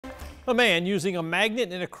A man using a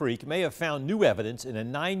magnet in a creek may have found new evidence in a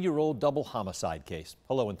 9-year-old double homicide case.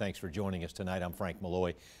 Hello and thanks for joining us tonight. I'm Frank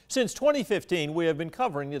Malloy. Since 2015, we have been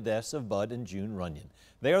covering the deaths of Bud and June Runyon.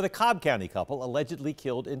 They are the Cobb County couple allegedly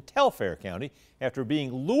killed in Telfair County after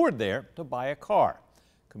being lured there to buy a car.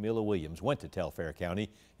 Camila Williams went to Telfair County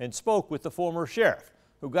and spoke with the former sheriff,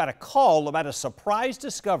 who got a call about a surprise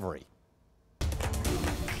discovery.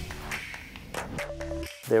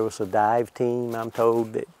 There was a dive team, I'm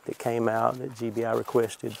told, that came out, that GBI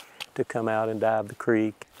requested to come out and dive the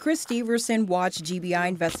creek. Chris Steverson watched GBI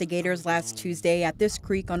investigators last Tuesday at this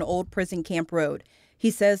creek on Old Prison Camp Road.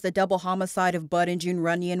 He says the double homicide of Bud and June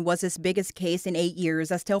Runyon was his biggest case in 8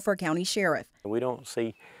 years as Telfair County Sheriff. We don't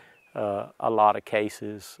see a lot of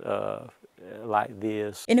cases like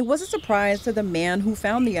this. And it was a surprise to the man who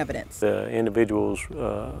found the evidence. The individuals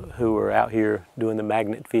who were out here doing the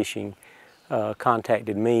magnet fishing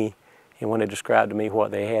contacted me, and when they described to me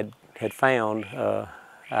what they had found,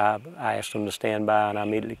 I asked them to stand by, and I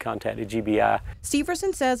immediately contacted GBI.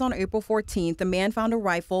 Steverson says on April 14th, the man found a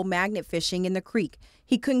rifle magnet fishing in the creek.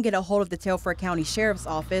 He couldn't get a hold of the Telfair County Sheriff's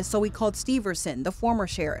Office, so he called Steverson, the former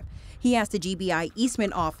sheriff. He asked the GBI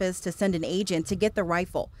Eastman office to send an agent to get the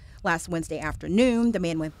rifle. Last Wednesday afternoon, the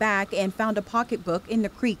man went back and found a pocketbook in the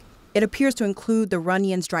creek. It appears to include the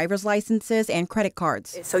Runyon's driver's licenses and credit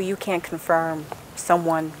cards. So you can confirm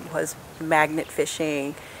someone was magnet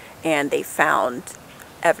fishing and they found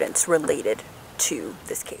evidence related to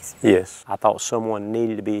this case? Yes. I thought someone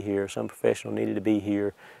needed to be here, some professional needed to be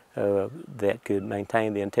here that could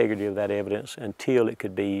maintain the integrity of that evidence until it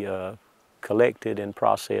could be collected and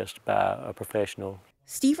processed by a professional.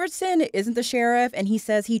 Steverson isn't the sheriff, and he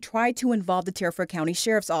says he tried to involve the Telfair County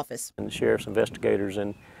Sheriff's Office. And the sheriff's investigators,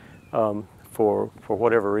 and for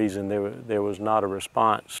whatever reason, there was not a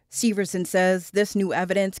response. Steverson says this new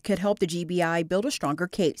evidence could help the GBI build a stronger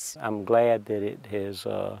case. I'm glad that it has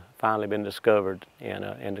finally been discovered,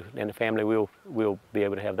 and the family will be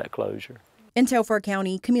able to have that closure. In Telfair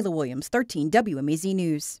County, Camila Williams, 13 WMAZ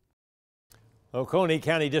News. Oconee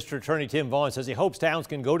County District Attorney Tim Vaughn says he hopes towns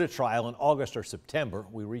can go to trial in August or September.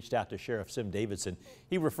 We reached out to Sheriff Sim Davidson.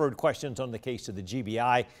 He referred questions on the case to the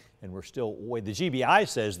GBI, and we're still waiting. The GBI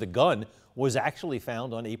says the gun was actually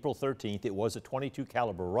found on April 13th. It was a .22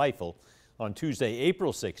 caliber rifle. On Tuesday,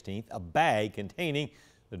 April 16th, a bag containing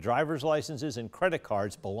the driver's licenses and credit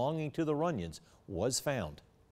cards belonging to the Runyons was found.